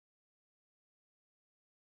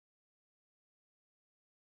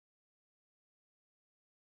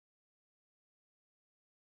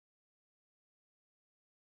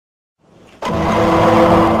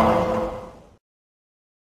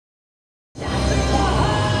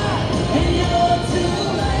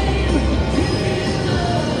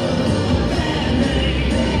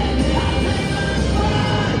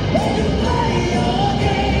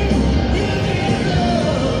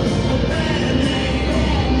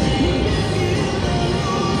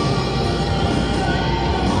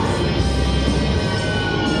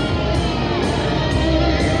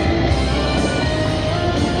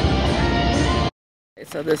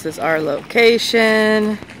So this is our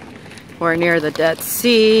location. We're near the Dead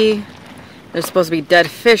Sea. There's supposed to be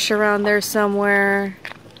dead fish around there somewhere.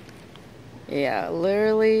 Yeah,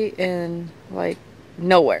 literally in like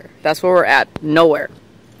nowhere. That's where we're at. Nowhere.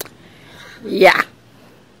 Yeah.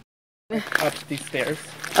 Up these stairs.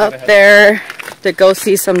 Up there to go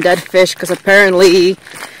see some dead fish because apparently,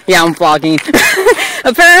 yeah, I'm vlogging.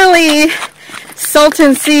 Apparently,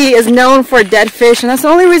 Salton Sea is known for dead fish, and that's the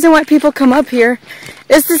only reason why people come up here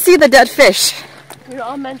is to see the dead fish. We're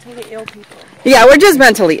all mentally ill people. Yeah, we're just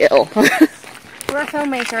mentally ill. We're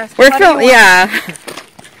filmmakers. We're yeah.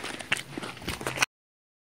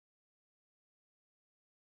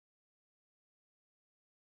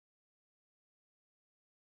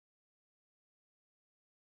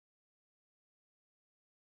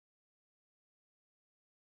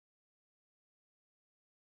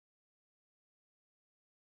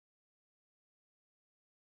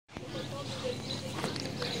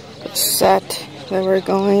 Set that we're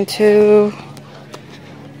going to,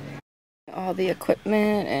 all the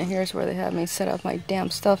equipment, and here's where they had me set up my damn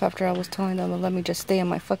stuff after I was telling them to let me just stay in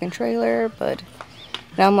my fucking trailer. But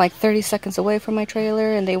now I'm like 30 seconds away from my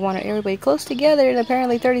trailer and they wanted everybody close together, and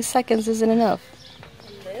apparently 30 seconds isn't enough.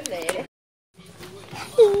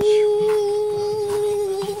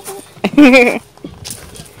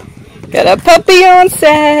 Got a puppy on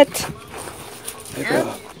set.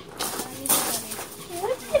 Yeah.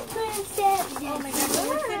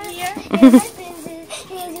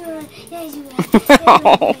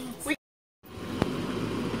 Oh.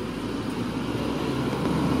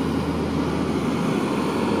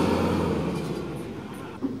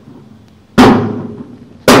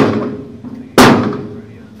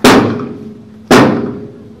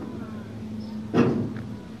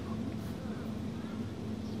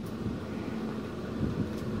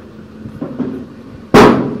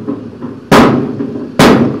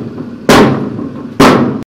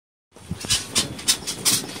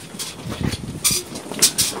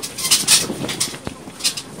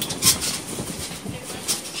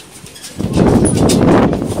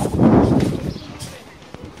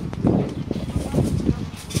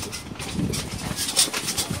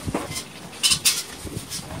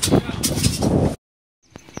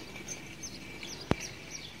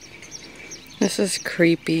 This is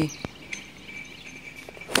creepy.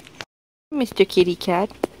 Mr. Kitty Cat.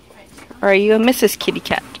 Or are you a Mrs. Kitty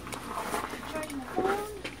Cat?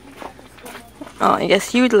 Oh,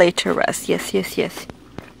 yes, you'd lay to rest. Yes, yes, yes.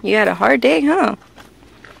 You had a hard day, huh?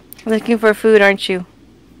 Looking for food, aren't you?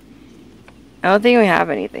 I don't think we have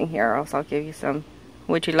anything here, or else I'll give you some.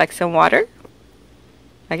 Would you like some water?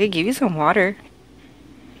 I could give you some water.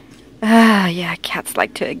 Ah, yeah, cats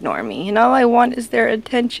like to ignore me. And all I want is their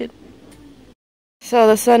attention. So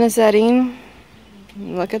the sun is setting.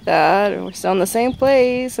 Look at that. We're still in the same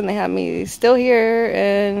place, and they have me still here,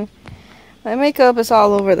 and my makeup is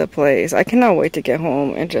all over the place. I cannot wait to get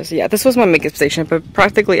home and just, yeah, this was my makeup station, but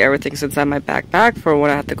practically everything's inside my backpack for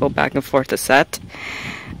when I have to go back and forth to set.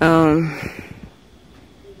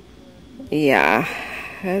 Yeah,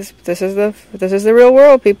 this is the real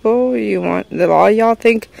world, people. You want that? All y'all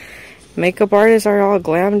think makeup artists are all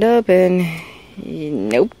glammed up, and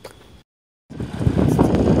nope.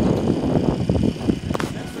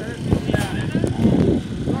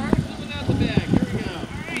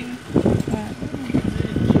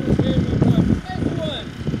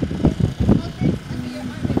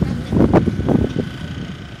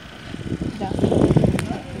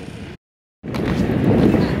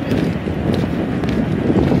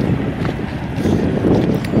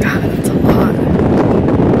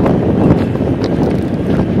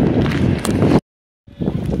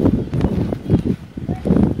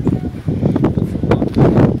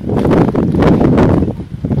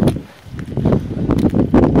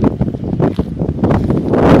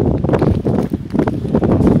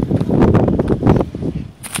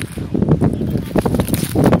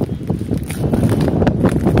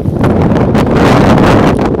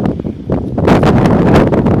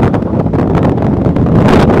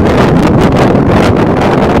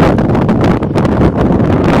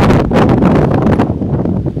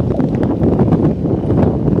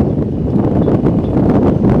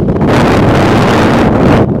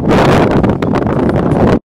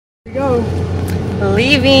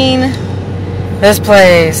 This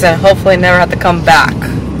place, and hopefully never have to come back.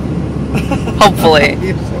 Hopefully.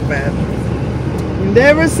 You're so bad.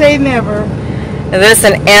 Never say never. This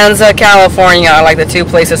and Anza, California are like the two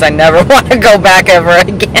places I never want to go back ever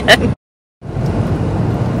again.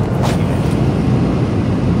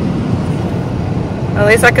 At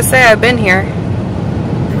least I could say I've been here.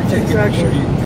 Exactly.